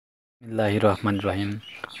বিসমিল্লাহির রহমানির রহিম।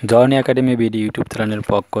 Johnny academy BD YouTube চ্যানেলের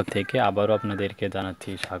পক্ষ থেকে আবারও আপনাদেরকে জানাচ্ছি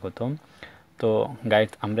স্বাগতম। তো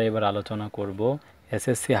গাইড, আমরা এবার আলোচনা করব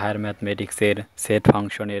এসএসসি হায়ার ম্যাথমেটিক্সের সেট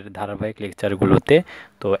ফাংশনের ধারাবাহিক লেকচারগুলোতে।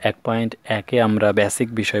 তো 1.1-এ আমরা বেসিক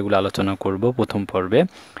বিষয়গুলো আলোচনা করব প্রথম পর্বে।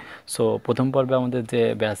 সো প্রথম পর্বে আমাদের যে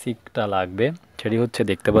বেসিকটা লাগবে সেটি হচ্ছে,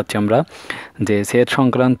 দেখতে পাচ্ছি আমরা যে সেট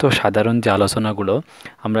সংক্রান্ত সাধারণ যে আলোচনাগুলো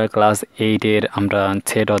আমরা ক্লাস 8-এর আমরা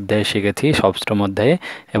সেট অধ্যায়ে শিখেছি, সপ্তম অধ্যায়ে,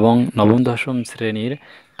 এবং নবম-দশম শ্রেণীর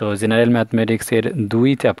তো জেনারেল ম্যাথমেটিক্সের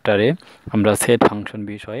 2 চ্যাপ্টারে আমরা সেট ফাংশন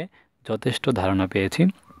বিষয়ে যথেষ্ট ধারণা পেয়েছি।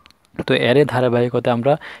 তো এর ধারাবাহিকতা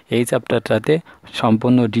আমরা এই চ্যাপ্টারটাতে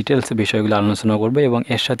সম্পূর্ণ ডিটেলস বিষয়গুলো আলোচনা করব এবং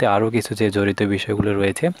এর সাথে আরও কিছু যে জড়িত বিষয়গুলো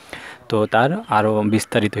রয়েছে তো তার আরও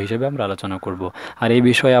বিস্তারিত হিসেবে আমরা আলোচনা করব। আর এই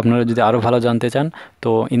বিষয়ে আপনারা যদি আরও ভালো জানতে চান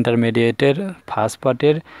তো ইন্টারমিডিয়েটের ফার্স্ট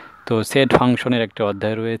পার্টের তো সেট ফাংশনের একটা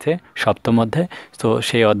অধ্যায় রয়েছে, সপ্তম অধ্যায়। তো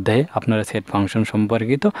সেই অধ্যায়ে আপনারা সেট ফাংশন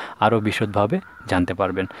সম্পর্কিত আরও বিশদভাবে জানতে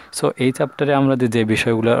পারবেন। সো এই চ্যাপ্টারে আমাদের যে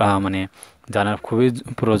বিষয়গুলো জানার খুবই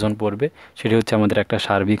প্রয়োজন পড়বে সেটি হচ্ছে আমাদের একটা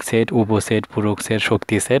সার্বিক সেট, উপসেট, পূরক সেট,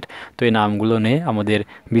 শক্তি সেট। তো এই নামগুলো নিয়ে আমাদের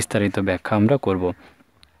বিস্তারিত ব্যাখ্যা আমরা করব।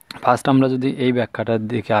 ফার্স্ট আমরা যদি এই ব্যাখ্যাটার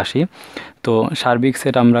দিকে আসি তো সার্বিক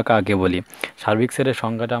সেট আমরা কাকে বলি? সার্বিক সেটের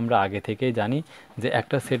সংজ্ঞাটা আমরা আগে থেকেই জানি যে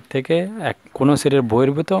একটা সেট থেকে কোনো সেটের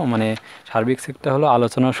বহির্ভূত সার্বিক সেটটা হলো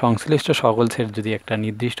আলোচনার সংশ্লিষ্ট সকল সেট যদি একটা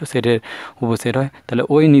নির্দিষ্ট সেটের উপসেট হয় তাহলে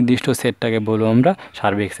ওই নির্দিষ্ট সেটটাকে বলবো আমরা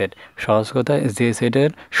সার্বিক সেট। সহজ কথায় যে সেটের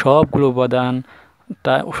সবগুলো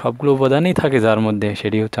উপাদানই থাকে যার মধ্যে,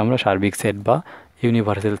 সেটি হচ্ছে আমরা সার্বিক সেট বা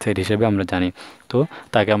ইউনিভার্সাল সেট হিসেবে আমরা জানি। তো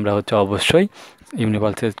তাকে আমরা অবশ্যই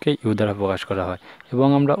ইউনিভার্সাল সেটকে ইউ দ্বারা প্রকাশ করা হয়। এবং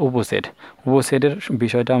আমরা উপসেটের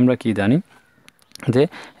বিষয়টা আমরা কি জানি যে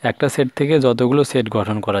একটা সেট থেকে যতগুলো সেট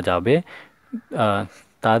গঠন করা যাবে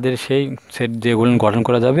তাদের সেই সেট যেগুলো গঠন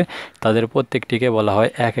করা যাবে তাদের প্রত্যেকটিকে বলা হয়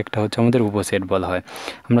একটা হচ্ছে আমাদের উপসেট বলা হয়।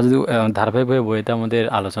 আমরা যদি ধারাবাহিকভাবে বইতে আমাদের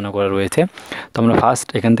আলোচনা করা রয়েছে তো আমরা ফার্স্ট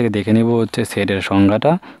এখান থেকে দেখে নেব হচ্ছে সেটের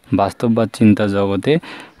সংজ্ঞাটা। বাস্তব বা চিন্তা জগতে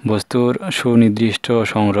বস্তুর সুনির্দিষ্ট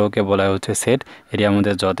সংগ্রহকে বলা হচ্ছে সেট। এটি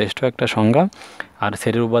আমাদের যথেষ্ট একটা সংজ্ঞা। আর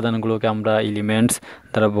সেটের উপাদানগুলোকে আমরা এলিমেন্টস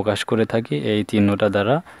দ্বারা প্রকাশ করে থাকি, এই চিহ্নটা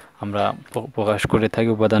দ্বারা আমরা প্রকাশ করে থাকি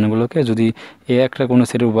উপাদানগুলোকে। যদি একটা কোনো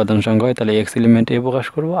সেটের উপাদান সংখ্যা হয় তাহলে এক্স এলিমেন্ট এ প্রকাশ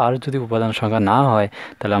করব, আর যদি উপাদান সংখ্যা না হয়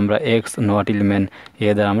তাহলে আমরা এক্স নট এলিমেন্ট এ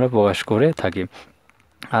দ্বারা আমরা প্রকাশ করে থাকি।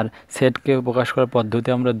 আর সেটকে প্রকাশ করার পদ্ধতি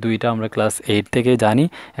আমরা দুইটা আমরা ক্লাস 8 থেকে জানি,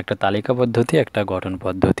 একটা তালিকা পদ্ধতি, একটা গঠন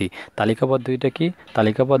পদ্ধতি। তালিকা পদ্ধতিটা কি?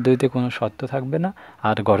 তালিকা পদ্ধতিতে কোনো শর্ত থাকবে না,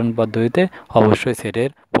 আর গঠন পদ্ধতিতে অবশ্যই সেটের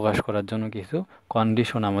প্রকাশ করার জন্য কিছু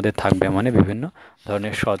কন্ডিশন আমাদের থাকবে, বিভিন্ন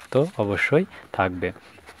ধরনের শর্ত অবশ্যই থাকবে।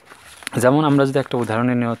 যেমন আমরা যদি একটা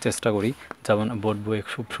উদাহরণে নেওয়ার চেষ্টা করি, যেমন বোর্ড বইয়ে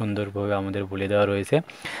খুব সুন্দরভাবে আমাদের বলে দেওয়া রয়েছে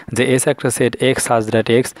যে এস একটা set x such that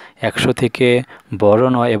x 100 থেকে বড়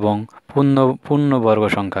নয় এবং পূর্ণবর্গ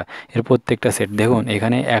সংখ্যা। এর প্রত্যেকটা সেট দেখুন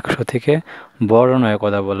এখানে 100 থেকে বড় নয়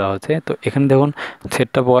কথা বলা হচ্ছে। তো এখানে দেখুন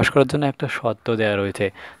সেটটা প্রকাশ করার জন্য একটা শর্ত দেওয়া রয়েছে,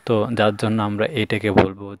 তো যার জন্য আমরা এটাকে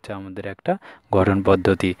বলবো হচ্ছে আমাদের একটা গঠন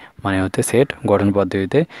পদ্ধতি, সেট গঠন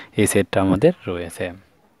পদ্ধতিতে এই সেটটা আমাদের রয়েছে।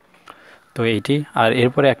 তো এইটি আর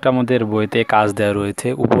এরপরে একটা আমাদের বইতে কাজ দেওয়া রয়েছে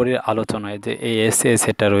উপরের আলোচনায় যে এই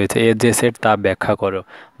সেটটা রয়েছে, এর যে সেট তা ব্যাখ্যা করো।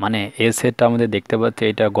 এর সেটটা আমাদের দেখতে পাচ্ছি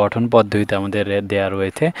এটা গঠন পদ্ধতিতে আমাদের দেওয়া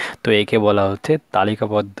রয়েছে, তো একে বলা হচ্ছে তালিকা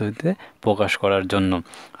পদ্ধতিতে প্রকাশ করার জন্য।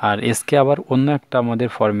 আর এসকে আবার অন্য একটা আমাদের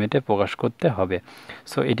ফরম্যাটে প্রকাশ করতে হবে।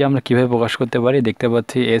 সো এটি আমরা কিভাবে প্রকাশ করতে পারি? দেখতে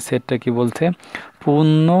পাচ্ছি এই সেটটা কি বলছে,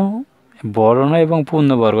 পূর্ণ বর্ণ এবং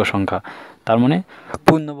পূর্ণবর্গ সংখ্যা। তার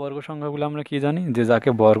পূর্ণবর্গ সংখ্যাগুলো আমরা কি জানি যে যাকে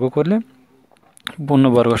বর্গ করলে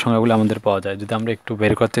পূর্ণবর্গ সংখ্যাগুলো আমাদের পাওয়া যায়। যদি আমরা একটু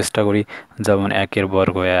বের করার চেষ্টা করি, যেমন 1-এর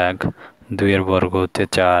বর্গ 1, 2-এর বর্গ হচ্ছে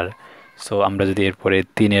 4। সো আমরা যদি এরপরে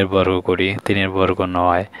 3-এর বর্গ করি, 3-এর বর্গ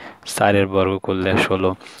 9, 4-এর বর্গ করলে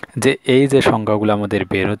 16, যে এই যে সংখ্যাগুলো আমাদের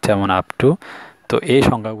বের হচ্ছে এমন আপ টু, তো এই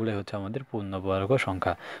সংখ্যাগুলো হচ্ছে আমাদের পূর্ণবর্গ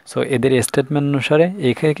সংখ্যা। সো এদের স্টেটমেন্ট অনুসারে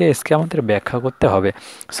এসকে আমাদের ব্যাখ্যা করতে হবে।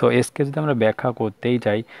 সো এসকে যদি আমরা ব্যাখ্যা করতেই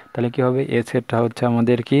চাই তাহলে কি হবে? এ সেটটা হচ্ছে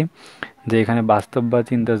আমাদের কি, যে এখানে বাস্তব বা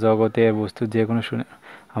চিন্তা জগতে বস্তু যে কোনো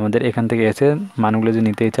আমাদের এখান থেকে এসে মানগুলো যদি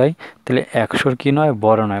নিতে চাই তাহলে 100-র কি নয়,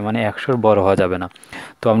 বড় নয়, 100-র বড় হওয়া যাবে না।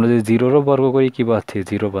 তো আমরা যদি 0-রও বর্গ করি কি পাচ্ছি?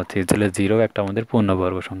 0 পাচ্ছি, তাহলে 0 একটা আমাদের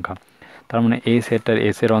পূর্ণবর্গ সংখ্যা। তার এই সেটটার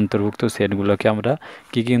এসের অন্তর্ভুক্ত সেটগুলোকে আমরা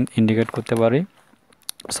কী ইন্ডিকেট করতে পারি?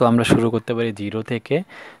 সো আমরা শুরু করতে পারি 0 থেকে।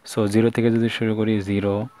 সো 0 থেকে যদি শুরু করি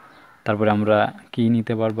 0, তারপরে আমরা কি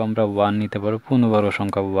নিতে পারবো? আমরা 1 নিতে পারবো, পূর্ণবর্গ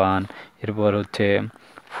সংখ্যা 1। এরপর হচ্ছে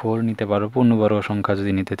 4 নিতে পারবো পূর্ণবর্গ সংখ্যা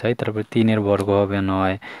যদি নিতে চাই। তারপরে 3-এর বর্গ হবে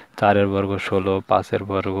 9, 4-এর বর্গ 16, 5-এর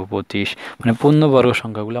বর্গ 25, পূর্ণবর্গ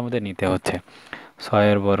সংখ্যাগুলো আমাদের নিতে হচ্ছে।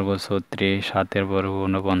 6-এর বর্গ 36, 7-এর বর্গ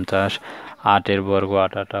 49, 8-এর বর্গ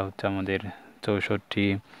 8 হচ্ছে আমাদের 64,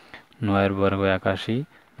 9 বর্গ 81,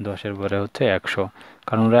 10 বর্গ হচ্ছে 100,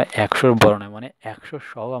 কারণ ওরা 100 বড় নয়, মানে 100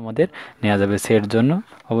 সহ আমাদের নেওয়া যাবে। সেট জন্য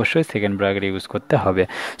অবশ্যই সেকেন্ড ব্র্যাকেট ইউজ করতে হবে।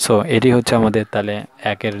 সো এটি হচ্ছে আমাদের তাহলে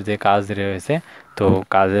একের যে কাজ রয়েছে, তো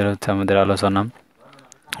কাজের হচ্ছে আমাদের আলোচনা।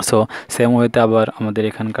 সো সেম ওয়েতে আবার আমাদের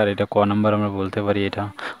এখানকার এটা ক নাম্বার আমরা বলতে পারি, এটা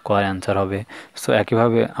কর অ্যান্সার হবে। সো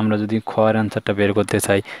একইভাবে আমরা যদি খর অ্যান্সারটা বের করতে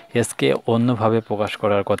চাই, এসকে অন্যভাবে প্রকাশ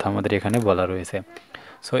করার কথা আমাদের এখানে বলা রয়েছে।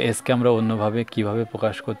 সো এসকে আমরা অন্যভাবে কিভাবে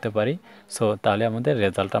প্রকাশ করতে পারি, সো তাহলে আমাদের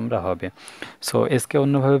রেজাল্ট আমরা হবে। সো এসকে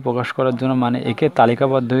অন্যভাবে প্রকাশ করার জন্য মানে একে তালিকা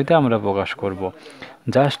পদ্ধতিতে আমরা প্রকাশ করব।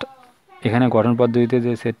 জাস্ট এখানে গঠন পদ্ধতিতে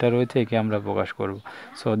যে সেটটা রয়েছে একে আমরা প্রকাশ করব।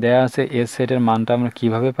 সো দেয়া আছে এস সেটের মানটা আমরা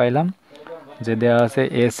কিভাবে পাইলাম, যে দেওয়া আছে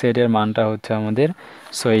এস সেটের মানটা হচ্ছে আমাদের,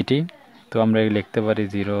 সো এইটি, তো আমরা লিখতে পারি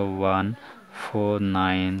 0, 1, 4,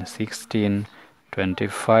 9, 16,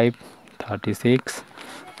 25, 36,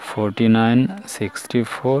 49,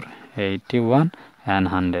 64, 81 অ্যান্ড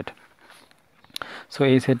 100। সো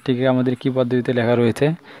এই সেটটিকে আমাদের কি পদ্ধতিতে লেখা রয়েছে,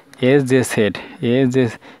 এস যে সেট,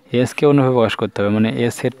 এসকে অন্যভাবে প্রকাশ করতে হবে, মানে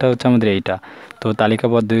এস সেটটা হচ্ছে আমাদের এইটা, তো তালিকা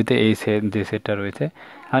পদ্ধতিতে এই সেট যে সেটটা রয়েছে,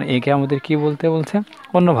 আর একে আমাদের কি বলতে বলছে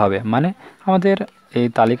অন্যভাবে, মানে আমাদের এই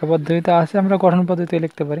তালিকা পদ্ধতিতে আছে, আমরা গঠন পদ্ধতিতে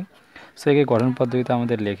লিখতে পারি। সো একে গঠন পদ্ধতিতে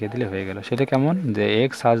আমাদের লিখে দিলে হয়ে গেল। সেটা কেমন, যে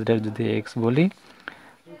এক্স হাজডের যদি এক্স বলি,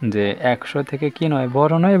 যে 100 থেকে কি নয়,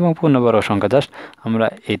 বড় নয় এবং পূর্ণবর্গ সংখ্যা, জাস্ট আমরা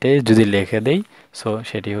এটাই যদি লিখে দেই, সো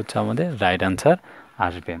সেটি হচ্ছে আমাদের রাইট অ্যান্সার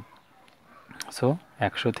আসবে। সো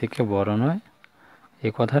 100 থেকে বড় নয়,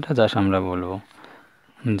 এই কথাটা জাস্ট আমরা বলবো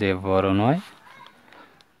যে বড়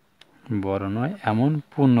নয় এমন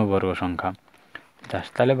পূর্ণবর্গ সংখ্যা, জাস্ট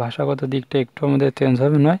তাহলে ভাষাগত দিকটা একটু আমাদের চেঞ্জ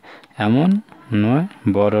হবে, নয়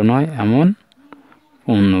বড় নয় এমন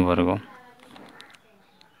পূর্ণবর্গ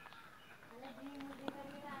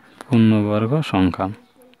সংখ্যা।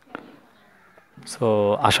 সো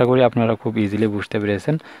আশা করি আপনারা খুব ইজিলি বুঝতে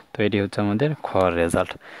পেরেছেন। তো এটি হচ্ছে আমাদের খর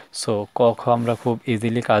রেজাল্ট। সো ক খ আমরা খুব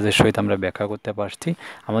ইজিলি কাজের সহিত আমরা ব্যাখ্যা করতে পারছি।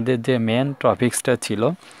 আমাদের যে মেন টপিক্সটা ছিল,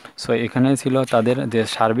 সো এখানে ছিল তাদের যে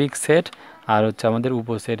সার্বিক সেট আর হচ্ছে আমাদের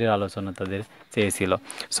উপসেটের আলোচনা তাদের চেয়েছিল।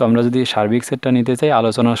 সো আমরা যদি সার্বিক সেটটা নিতে চাই,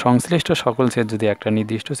 আলোচনা সংশ্লিষ্ট সকল সেট যদি একটা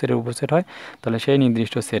নির্দিষ্ট সেটের উপসেট হয়, তাহলে সেই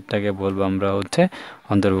নির্দিষ্ট সেটটাকে বলবো আমরা হচ্ছে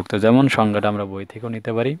অন্তর্ভুক্ত। যেমন সংজ্ঞাটা আমরা বই থেকেও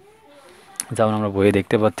নিতে পারি, যেমন আমরা বইয়ে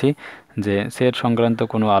দেখতে পাচ্ছি যে সেট সংক্রান্ত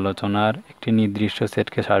কোনো আলোচনার একটি নির্দিষ্ট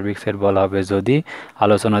সেটকে সার্বিক সেট বলা হবে যদি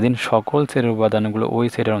আলোচনাধীন সকল সেটের উপাদানগুলো ওই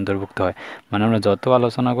সেটের অন্তর্ভুক্ত হয়। মানে আমরা যত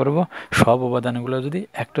আলোচনা করব সব উপাদানগুলো যদি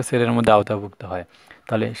একটা সেটের মধ্যে আওতাভুক্ত হয়,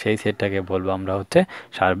 তাহলে সেই সেটটাকে বলবো আমরা হচ্ছে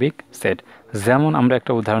সার্বিক সেট। যেমন আমরা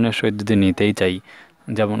একটা উদাহরণের সহিত যদি নিতেই চাই,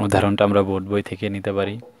 যেমন উদাহরণটা আমরা বোর্ড বই থেকে নিতে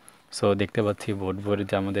পারি। সো দেখতে পাচ্ছি বোর্ড বইয়ের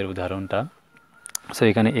যে আমাদের উদাহরণটা, সো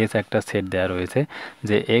এখানে এস একটা সেট দেওয়া রয়েছে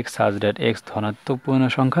যে এক্স সাজ ড্যাট এক্স ধনাত্মক পূর্ণ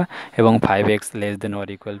সংখ্যা এবং 5x less than or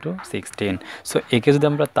equal to 16। So একে যদি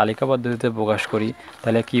আমরা তালিকা পদ্ধতিতে প্রকাশ করি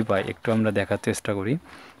তাহলে কী পাই একটু আমরা দেখার চেষ্টা করি।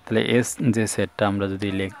 তাহলে এস যে সেটটা আমরা যদি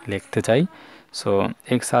লিখতে চাই, সো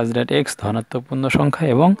এক্স সাজ ড্যাট এক্স ধনাত্মক পূর্ণ সংখ্যা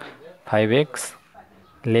এবং 5x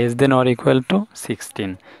less than or equal to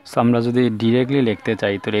 16। So আমরা যদি ডিরেক্টলি লিখতে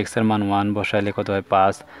চাই, তো এক্সের মান 1 বসালে কত হয়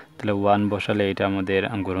 5, তাহলে 1 বসালে এটা আমাদের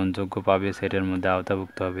গ্রহণযোগ্য পাবে, সেটের মধ্যে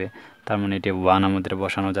আওতাভুক্ত হবে, তার মানে এটি 1 আমাদের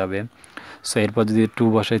বসানো যাবে। সো এরপর যদি 2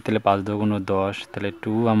 বসাই তাহলে 5 দুগুণ 10, তাহলে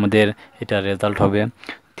 2 আমাদের এটা রেজাল্ট হবে।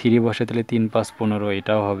 3 বসাই তাহলে 3 5 15,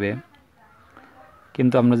 এটাও হবে।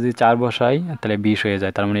 কিন্তু আমরা যদি 4 বসাই তাহলে 20 হয়ে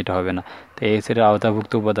যায়, তার মানে এটা হবে না। তো এই সেটের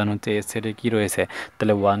আওতাভুক্ত উপাদান হচ্ছে এই সেটে কী রয়েছে,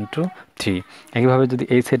 তাহলে 1 2 3। একইভাবে যদি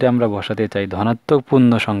এই সেটে আমরা বসাতে চাই ধনাত্মক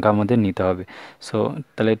পূর্ণ সংখ্যা আমাদের নিতে হবে। সো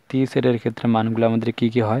তাহলে টি সেটের ক্ষেত্রে মানগুলো আমাদের কী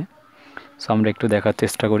কী হয়, সো আমরা একটু দেখার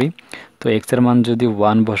চেষ্টা করি। তো এক্সের মান যদি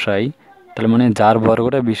 1 বসাই, তাহলে মানে যার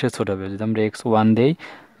বর্গটা 20-এর ছোটো হবে, যদি আমরা x1 দেই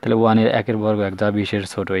তাহলে 1-এর 1-এর বর্গ 1, যা 20-এর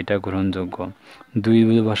ছোটো, এটা গ্রহণযোগ্য।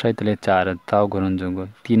 2 বসাই তাহলে 4, তাও গ্রহণযোগ্য।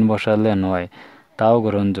 3 বসালে 9, তাও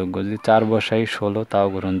গ্রহণযোগ্য। যদি 4 বসাই 16, তাও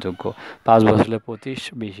গ্রহণযোগ্য। 5 বসালে 25,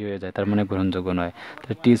 বেশি হয়ে যায়, তার মানে গ্রহণযোগ্য নয়।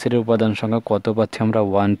 তাহলে টি সেটের উপাদান সংখ্যা কত পাচ্ছি আমরা,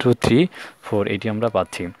 1 2 3 4, এটি আমরা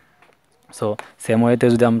পাচ্ছি। সো সেম ওয়েতে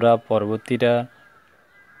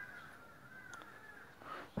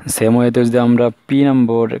যদি আমরা পি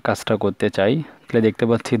নম্বর কাজটা করতে চাই, তাহলে দেখতে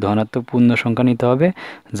পাচ্ছি ধনাত্মক পূর্ণ সংখ্যা নিতে হবে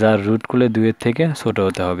যার রুটগুলো 2-এর থেকে ছোটো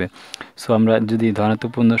হতে হবে। সো আমরা যদি ধনাত্মক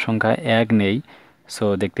পূর্ণ সংখ্যা 1 নেই, সো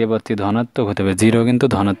দেখতে পাচ্ছি ধনাত্মক হতে হবে, 0 কিন্তু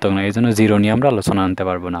ধনাত্মক নয়, এই জন্য 0 নিয়ে আমরা আলোচনা আনতে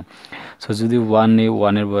পারবো না। সো যদি 1 নেই,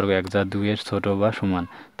 1-এর বর্গ 1, যা 2-এর ছোটো বা সমান,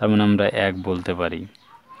 তার মানে আমরা 1 বলতে পারি।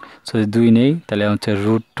 সো যদি 2 নেই তাহলে হচ্ছে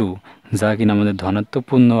 √2, যা কিনা আমাদের ধনাত্মক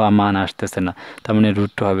পূর্ণ মান আসতেছে না, তার মানে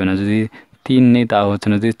 √2 হবে না। যদি 3 নেই তাও হচ্ছে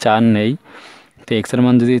না। যদি 4 নেই, তো এক্সের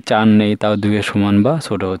মান যদি 4 নেই তাও 2-এর সমান বা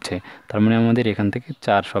ছোটো হচ্ছে, তার মানে আমাদের এখান থেকে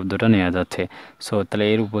 4 শব্দটা নেওয়া যাচ্ছে। সো তাহলে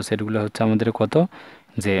এর উপসেটগুলো হচ্ছে আমাদের কত,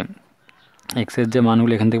 যে এক্সের যে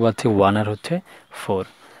মানগুলো এখান থেকে পাচ্ছি 1 আর হচ্ছে 4।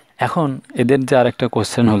 এখন এদের যে আরেকটা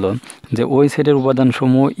কোশ্চেন হলো যে ওই সেটের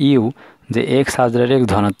উপাদানসমূহ ইউ যে এক্স হাজার এক্স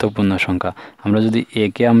ধনাত্মক পূর্ণ সংখ্যা, আমরা যদি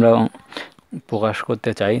একে আমরা প্রকাশ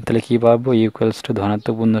করতে চাই তাহলে কী পাবো, ইকুয়ালস টু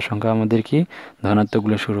ধনাত্মক পূর্ণ সংখ্যা আমাদের কি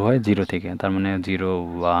ধনাত্মকগুলো শুরু হয় 0 থেকে, তার মানে 0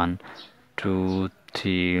 1 2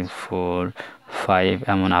 3 4 5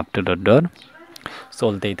 এমন আপ টু ডট ডট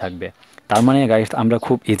চলতেই থাকবে। তার মানে গাইস আমরা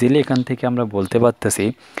খুব ইজিলি এখান থেকে আমরা বলতে পারতেছি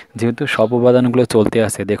যেহেতু সব উপাদানগুলো চলতে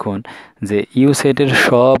আছে, দেখুন যে ইউ সেটের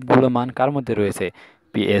সবগুলো মান কার মধ্যে রয়েছে,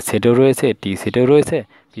 পি এস সেটেও রয়েছে, টি সেটেও রয়েছে,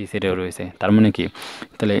 পি সেটেও রয়েছে। তার মানে কি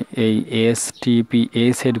তাহলে এই এস টি পি এই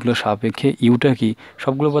সেটগুলো সাপেক্ষে ইউটা কি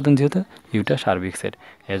সবগুলো উপাদান যেহেতু ইউটা সার্বিক সেট,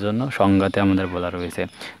 এজন্য সংজ্ঞাতে আমাদের বলা রয়েছে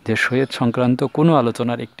যে সেট সংক্রান্ত কোনো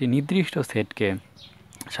আলোচনার একটি নির্দিষ্ট সেটকে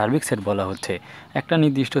সার্বিক সেট বলা হচ্ছে। একটা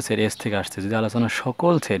নির্দিষ্ট সেট এস থেকে আসছে যদি আলোচনার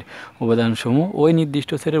সকল সেট উপাদানসমূহ ওই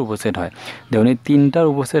নির্দিষ্ট সেটের উপসেট হয়, যেমন এই 3টার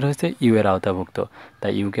উপসেট হচ্ছে ইউ এর আওতাভুক্ত,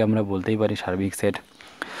 তাই ইউকে আমরা বলতেই পারি সার্বিক সেট।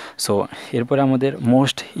 সো এরপরে আমাদের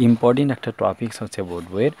মোস্ট ইম্পর্টেন্ট একটা টপিকস হচ্ছে বোর্ড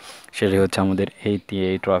বইয়ের, সেটি হচ্ছে আমাদের এই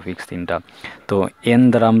টপিকস 3টা। তো এন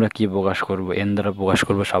দ্বারা আমরা কি প্রকাশ করব, এন দ্বারা প্রকাশ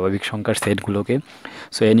করব স্বাভাবিক সংখ্যার সেটগুলোকে।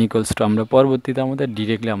 সো এন ইকুয়ালস টু আমরা পরবর্তীতে আমাদের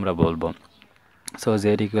ডিরেক্টলি আমরা বলবো। So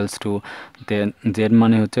Z equals to Z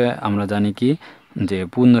মানে হচ্ছে আমরা জানি কি যে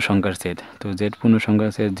পূর্ণ সংখ্যার সেট, তো জেড পূর্ণ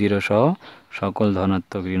সংখ্যার সেট 0 সহ সকল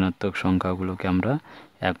ধনাত্মক ঋণাত্মক সংখ্যাগুলোকে আমরা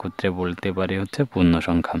একত্রে বলতে পারি হচ্ছে পূর্ণ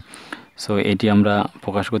সংখ্যা। সো এটি আমরা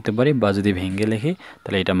প্রকাশ করতে পারি, বা যদি ভেঙে লিখি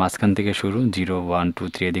তাহলে এটা মাঝখান থেকে শুরু 0 1 2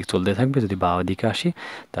 3 এদিক চলতে থাকবে, যদি বাম দিকে আসি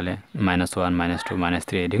তাহলে -1 -2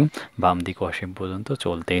 -3 এদিকে বাম দিকে অসীম পর্যন্ত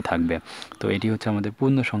চলতেই থাকবে। তো এটি হচ্ছে আমাদের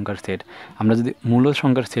পূর্ণ সংখ্যার সেট। আমরা যদি মূল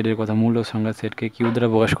সংখ্যার সেটের কথা, মূল সংখ্যার সেটকে কিউ দ্বারা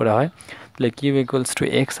প্রকাশ করা হয় তাহলে Q equals to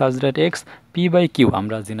x হাজরাট x P by Q.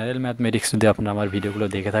 আমরা জেনারেল ম্যাথমেটিক্স যদি আপনারা আমার ভিডিওগুলো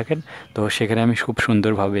দেখে থাকেন তো সেখানে আমি খুব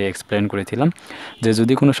সুন্দরভাবে এক্সপ্লেন করেছিলাম যে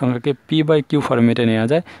যদি কোনো সংখ্যাকে পি বাই কিউ ফরম্যাটে নেওয়া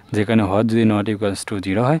যায়, যেখানে হর যদি নট ইকুয়ালস টু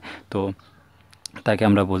 0 হয় তো তাকে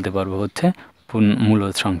আমরা বলতে পারবো হচ্ছে মূল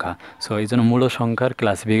সংখ্যা। সো এই জন্য মূল সংখ্যার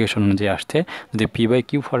ক্লাসিফিকেশন অনুযায়ী আসছে, যদি পি বাই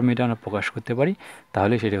কিউ ফরম্যাটে আমরা প্রকাশ করতে পারি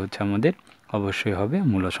তাহলে সেটা হচ্ছে আমাদের অবশ্যই হবে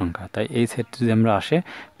মূল সংখ্যা। তাই এই সেট যদি আমরা আসে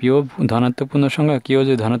পিও ধনাত্মক পূর্ণ সংখ্যা, কিও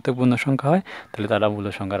যদি ধনাত্মক পূর্ণ সংখ্যা হয় তাহলে তারা মূল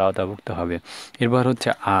সংখ্যার আওতাভুক্ত হবে। এরপর হচ্ছে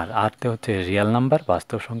আরতে হচ্ছে রিয়েল নাম্বার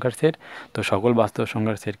বাস্তব সংখ্যার সেট। তো সকল বাস্তব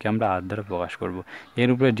সংখ্যার সেটকে আমরা আর দ্বারা প্রকাশ করব। এর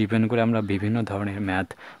উপরে ডিপেন্ড করে আমরা বিভিন্ন ধরনের ম্যাথ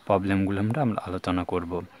প্রবলেমগুলো আমরা আলোচনা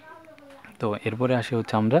করব। তো এরপরে আসি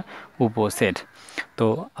হচ্ছে আমরা উপসেট। তো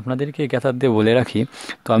আপনাদেরকে জ্ঞাতার দিয়ে বলে রাখি,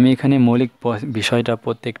 তো আমি এখানে মৌলিক বিষয়টা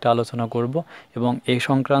প্রত্যেকটা আলোচনা করব এবং এই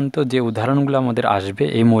সংক্রান্ত যে উদাহরণগুলো আমাদের আসবে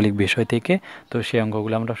এই মৌলিক বিষয় থেকে, তো সেই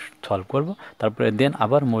অঙ্কগুলো আমরা সলভ করব, তারপরে দেন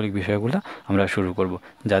আবার মৌলিক বিষয়গুলো আমরা শুরু করব,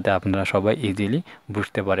 যাতে আপনারা সবাই ইজিলি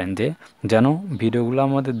বুঝতে পারেন যে যেন ভিডিওগুলো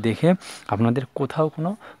আমাদের দেখে আপনাদের কোথাও কোনো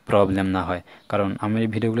প্রবলেম না হয়। কারণ আমি এই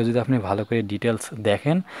ভিডিওগুলো যদি আপনি ভালো করে ডিটেলস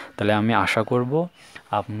দেখেন তাহলে আমি আশা করব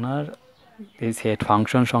আপনার এই সেট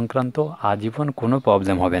ফাংশন সংক্রান্ত আজীবন কোনো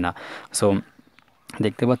প্রবলেম হবে না। সো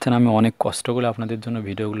দেখতে পাচ্ছেন আমি অনেক কষ্ট করে আপনাদের জন্য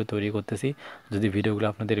ভিডিওগুলো তৈরি করতেছি। যদি ভিডিওগুলো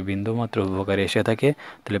আপনাদের বিন্দুমাত্র উপকারে এসে থাকে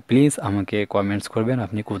তাহলে প্লিজ আমাকে কমেন্টস করবেন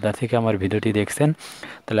আপনি কোথা থেকে আমার ভিডিওটি দেখছেন,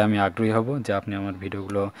 তাহলে আমি আগ্রহী হব যে আপনি আমার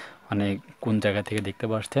ভিডিওগুলো মানে কোন জায়গা থেকে দেখতে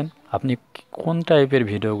পাচ্ছেন, আপনি কোন টাইপের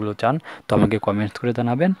ভিডিওগুলো চান তো আমাকে কমেন্টস করে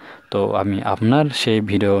জানাবেন। তো আমি আপনার সেই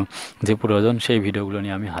ভিডিও যে প্রয়োজন সেই ভিডিওগুলো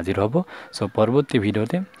নিয়ে আমি হাজির হব সো পরবর্তী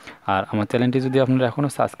ভিডিওতে। আর আমার চ্যানেলটি যদি আপনারা এখনও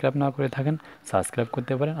সাবস্ক্রাইব না করে থাকেন সাবস্ক্রাইব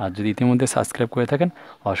করতে পারেন, আর যদি ইতিমধ্যে সাবস্ক্রাইব করে থাকেন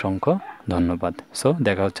অসংখ্য ধন্যবাদ। সো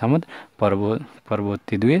দেখা হচ্ছে আমাদের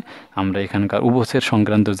পরবর্তী দুয়ে আমরা এখানকার উপসেট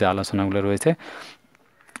সংক্রান্ত যে আলোচনাগুলো রয়েছে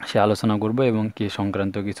সে আলোচনা করব এবং কি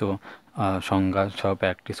সংক্রান্ত কিছু সংজ্ঞা সব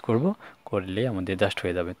প্র্যাকটিস করলে আমাদের জাস্ট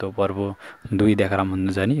হয়ে যাবে। তো পর্ব 2 দেখার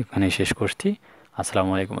আমন্ত্রণ জানি এখানে শেষ করছি। আসসালামু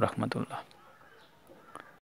আলাইকুম রহমতুল্লাহ।